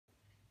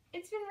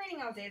It's been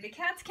raining all day. The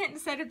cats can't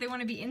decide if they want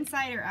to be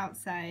inside or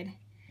outside.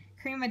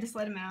 Cream, I just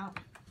let him out.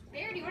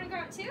 Bear, do you want to go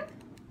out too?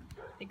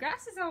 The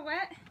grass is all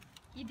wet.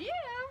 You do?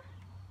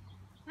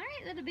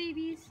 Alright, little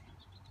babies.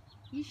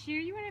 You sure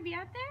you want to be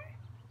out there?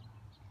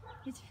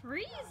 It's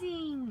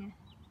freezing.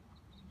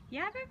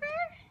 Yeah, Bear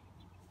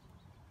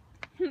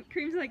Bear?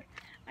 Cream's like,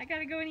 I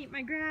gotta go and eat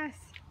my grass.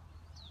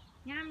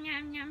 Yum,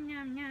 yum, yum,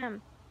 yum,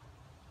 yum.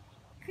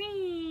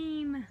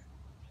 Cream.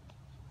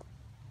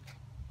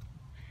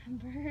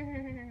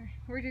 Brr.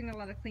 We're doing a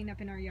lot of cleanup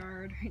in our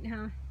yard right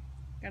now.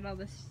 Got all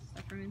this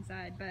stuff from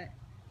inside, but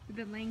we've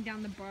been laying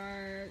down the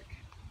bark.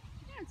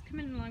 Yeah, it's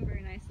coming along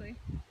very nicely.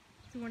 So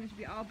we want it to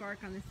be all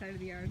bark on this side of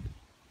the yard.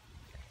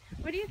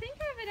 What do you think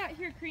of it out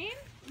here, Cream?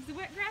 Is the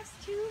wet grass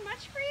too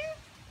much for you?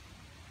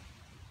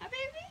 Huh,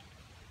 baby?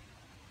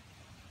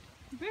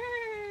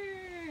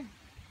 Brr.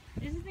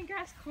 Isn't the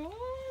grass cold?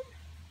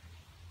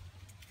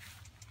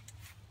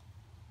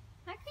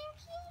 Huh, Cream?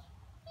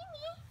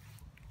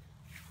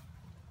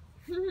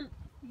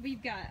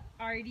 We've got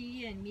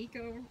Artie and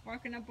Miko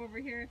walking up over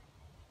here.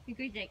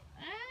 Miko's like,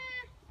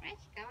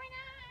 what's going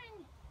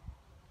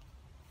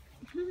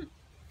on?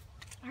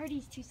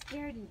 Artie's too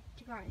scared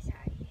to go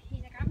outside.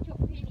 He's like, I'm too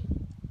pretty.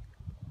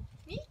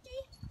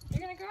 Miki, you're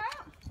gonna go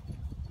out?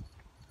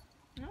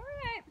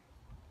 Alright.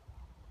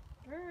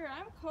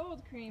 I'm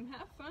cold, Cream.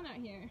 Have fun out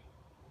here.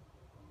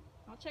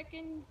 I'll check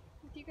in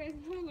with you guys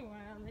in a little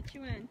while and let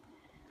you in.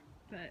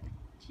 But,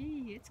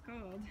 gee, it's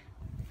cold.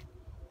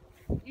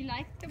 You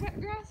like the wet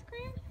grass,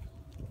 Cream?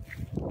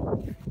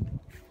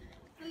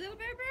 A little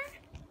Bear Bear?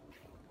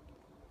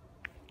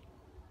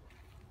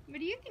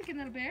 What are you thinking,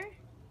 little bear?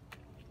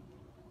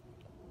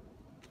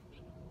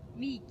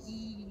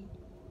 Miki.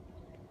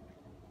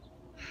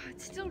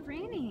 It's still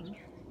raining.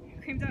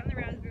 Cream's out in the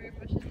raspberry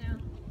bushes now.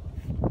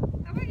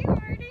 How about you,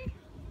 Artie?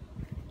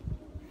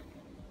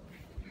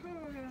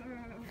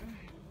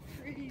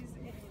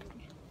 Freezing.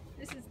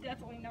 This is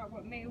definitely not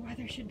what May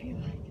weather should be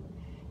like.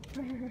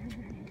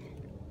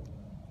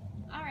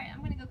 Alright,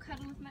 I'm gonna go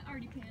cuddle with my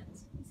Artie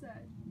pants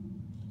inside.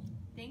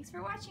 Thanks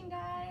for watching,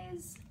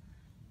 guys.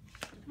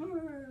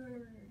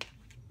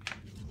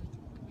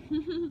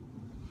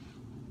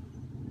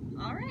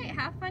 Alright,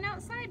 have fun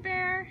outside,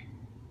 Bear.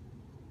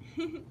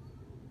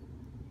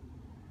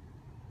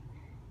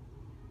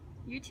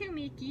 You too,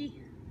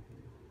 Miki.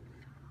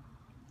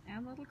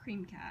 And little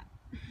Cream cat.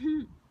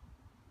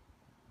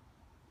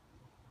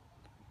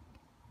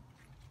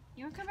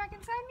 You wanna come back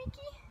inside,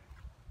 Miki?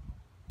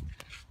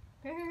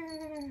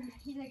 Bear.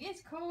 He's like,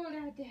 it's cold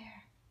out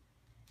there.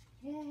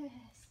 Yes.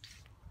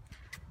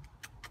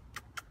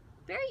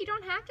 Bear, you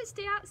don't have to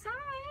stay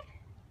outside.